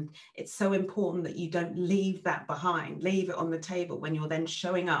value. And it's so important that you don't leave that behind, leave it on the table when you're then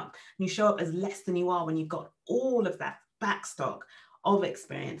showing up. And you show up as less than you are when you've got all of that backstock of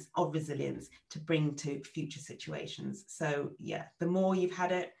experience, of resilience to bring to future situations. So yeah, the more you've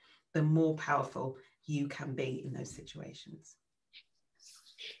had it, the more powerful you can be in those situations.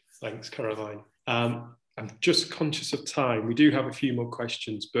 Thanks, Caroline. I'm just conscious of time. We do have a few more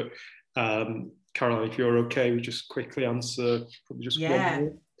questions, but Caroline, if you're okay, we just quickly answer probably just one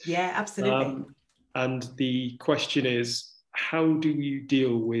more. Yeah, absolutely. And the question is, how do you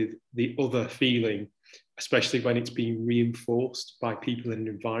deal with the other feeling, especially when it's being reinforced by people in an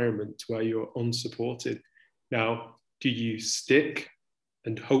environment where you're unsupported? Now, do you stick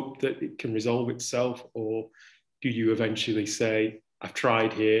and hope that it can resolve itself, or do you eventually say, I've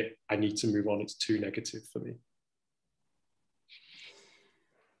tried here, I need to move on, it's too negative for me?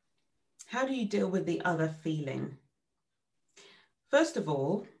 How do you deal with the other feeling? First of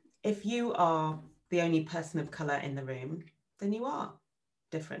all, if you are the only person of colour in the room, then you are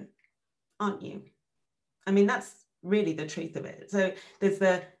different, aren't you? I mean, that's really the truth of it. So there's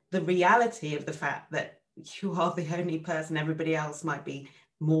the reality of the fact that you are the only person, everybody else might be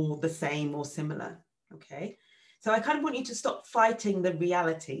more the same or similar, okay? So I kind of want you to stop fighting the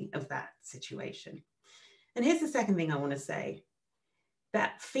reality of that situation. And here's the second thing I want to say.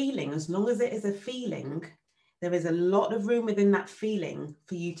 That feeling, as long as it is a feeling, there is a lot of room within that feeling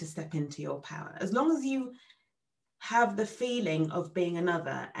for you to step into your power. As long as you have the feeling of being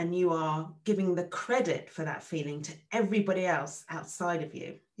another and you are giving the credit for that feeling to everybody else outside of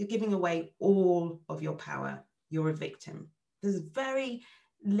you, you're giving away all of your power. You're a victim. There's very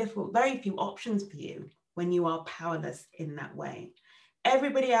few options for you when you are powerless in that way.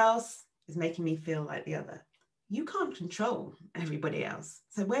 Everybody else is making me feel like the other. You can't control everybody else.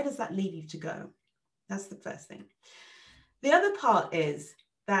 So where does that leave you to go? That's the first thing. The other part is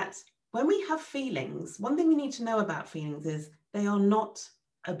that when we have feelings, one thing we need to know about feelings is they are not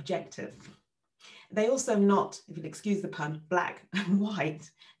objective. They also not, if you'll excuse the pun, black and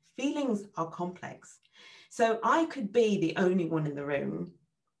white. Feelings are complex. So I could be the only one in the room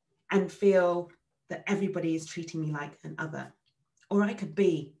and feel that everybody is treating me like an other. Or I could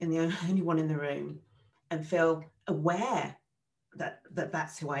be the only one in the room and feel aware that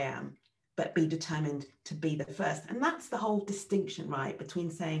that's who I am, but be determined to be the first. And that's the whole distinction, right,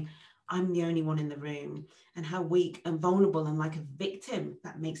 between saying, I'm the only one in the room, and how weak and vulnerable and like a victim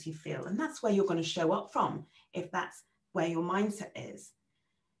that makes you feel. And that's where you're going to show up from, if that's where your mindset is.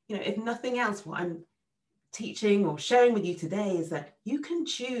 You know, if nothing else, what I'm teaching or sharing with you today is that you can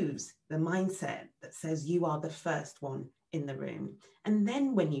choose the mindset that says you are the first one in the room. And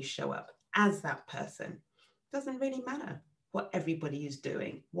then when you show up as that person, it doesn't really matter what everybody is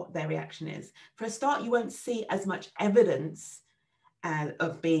doing, what their reaction is. For a start, you won't see as much evidence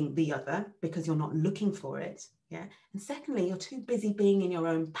of being the other because you're not looking for it. Yeah. And secondly, you're too busy being in your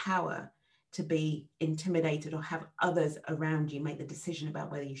own power to be intimidated or have others around you make the decision about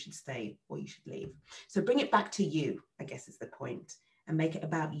whether you should stay or you should leave. So bring it back to you, I guess is the point, and make it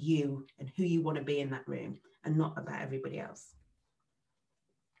about you and who you want to be in that room and not about everybody else.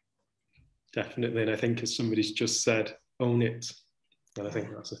 Definitely. And I think, as somebody's just said, own it. And I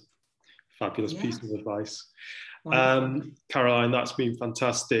think that's a fabulous piece of advice. Caroline, that's been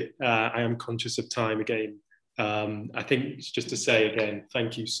fantastic. I am conscious of time again. I think it's just to say again,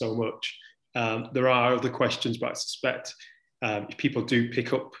 thank you so much. There are other questions, but I suspect if people do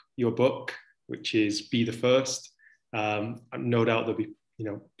pick up your book, which is Be the First, no doubt there'll be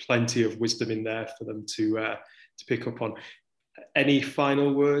plenty of wisdom in there for them to pick up on. Any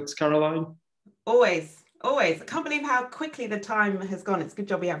final words, Caroline? Always. I can't believe how quickly the time has gone. It's a good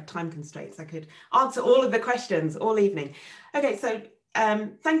job we have time constraints. I could answer all of the questions all evening. Okay, so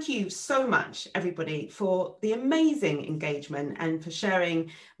thank you so much, everybody, for the amazing engagement and for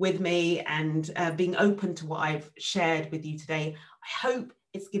sharing with me and being open to what I've shared with you today. I hope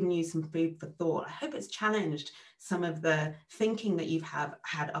it's given you some food for thought. I hope it's challenged some of the thinking that you've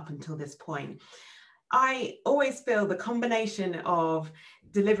had up until this point. I always feel the combination of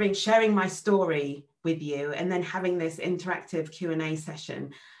sharing my story with you and then having this interactive Q&A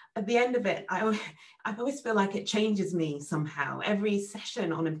session. At the end of it, I always feel like it changes me somehow. Every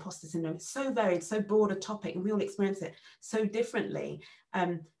session on imposter syndrome is so varied, so broad a topic, and we all experience it so differently,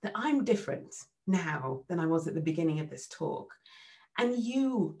 that I'm different now than I was at the beginning of this talk. And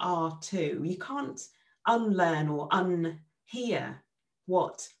you are too. You can't unlearn or unhear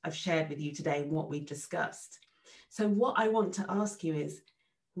what I've shared with you today, what we've discussed. So what I want to ask you is,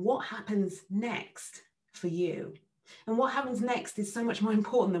 what happens next for you? And what happens next is so much more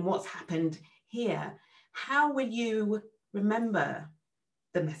important than what's happened here. How will you remember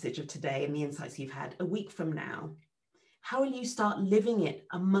the message of today and the insights you've had a week from now? How will you start living it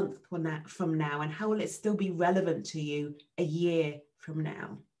a month from now? And how will it still be relevant to you a year from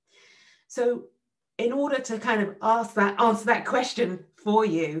now? So in order to kind of answer that question for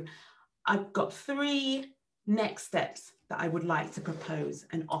you, I've got 3 next steps that I would like to propose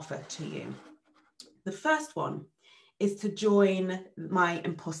and offer to you. The first one is to join my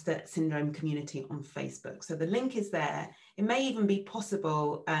Imposter Syndrome community on Facebook. So the link is there. It may even be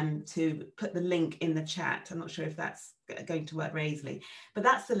possible to put the link in the chat. I'm not sure if that's going to work very easily, but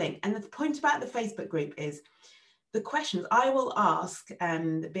that's the link. And the point about the Facebook group is the questions I will ask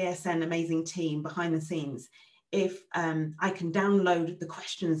the BSN amazing team behind the scenes if I can download the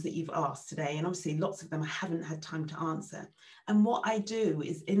questions that you've asked today. And obviously lots of them I haven't had time to answer. And what I do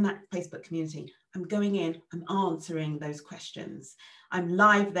is in that Facebook community, I'm going in, I'm answering those questions. I'm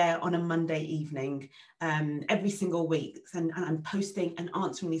live there on a Monday evening every single week, and I'm posting and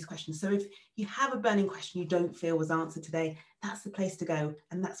answering these questions. So if you have a burning question you don't feel was answered today, that's the place to go,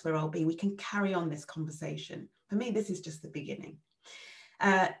 and that's where I'll be. We can carry on this conversation. For me, this is just the beginning.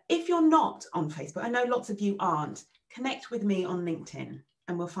 If you're not on Facebook, I know lots of you aren't, connect with me on LinkedIn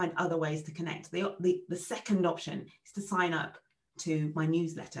and we'll find other ways to connect. The second option is to sign up to my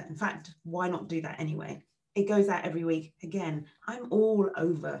newsletter. In fact, why not do that anyway? It goes out every week. Again, I'm all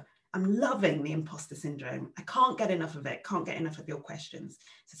over. I'm loving the imposter syndrome. I can't get enough of it, can't get enough of your questions.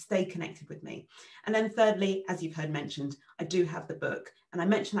 So stay connected with me. And then thirdly, as you've heard mentioned, I do have the book. And I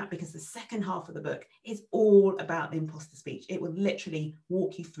mention that because the second half of the book is all about the imposter speech. It will literally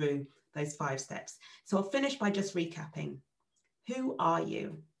walk you through those 5 steps. So I'll finish by just recapping. Who are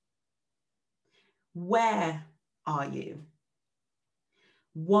you? Where are you?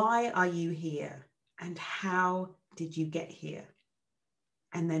 Why are you here? And how did you get here?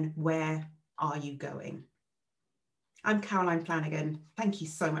 And then where are you going? I'm Caroline Flanagan. Thank you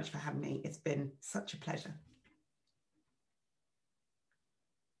so much for having me. It's been such a pleasure.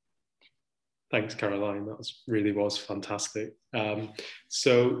 Thanks, Caroline. That really was fantastic.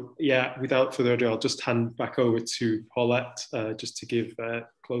 So yeah, without further ado, I'll just hand back over to Paulette just to give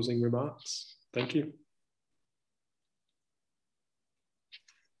closing remarks. Thank you.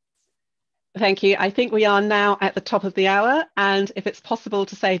 Thank you. I think we are now at the top of the hour, and if it's possible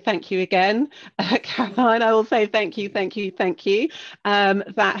to say thank you again, Caroline, I will say thank you, thank you, thank you.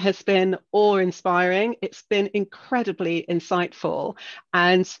 That has been awe-inspiring. It's been incredibly insightful,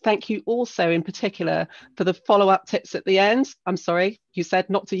 and thank you also in particular for the follow-up tips at the end. I'm sorry, you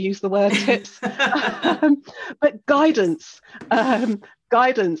said not to use the word tips, but guidance,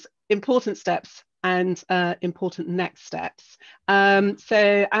 guidance, important steps, and important next steps.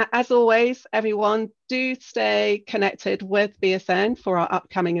 So as always, everyone, do stay connected with BSN for our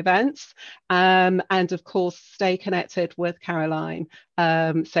upcoming events, and of course stay connected with Caroline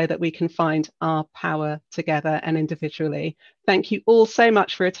so that we can find our power together and individually. Thank you all so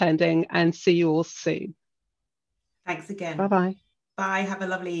much for attending, and see you all soon. Thanks again. Bye-bye. Bye. Have a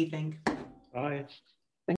lovely evening. Bye.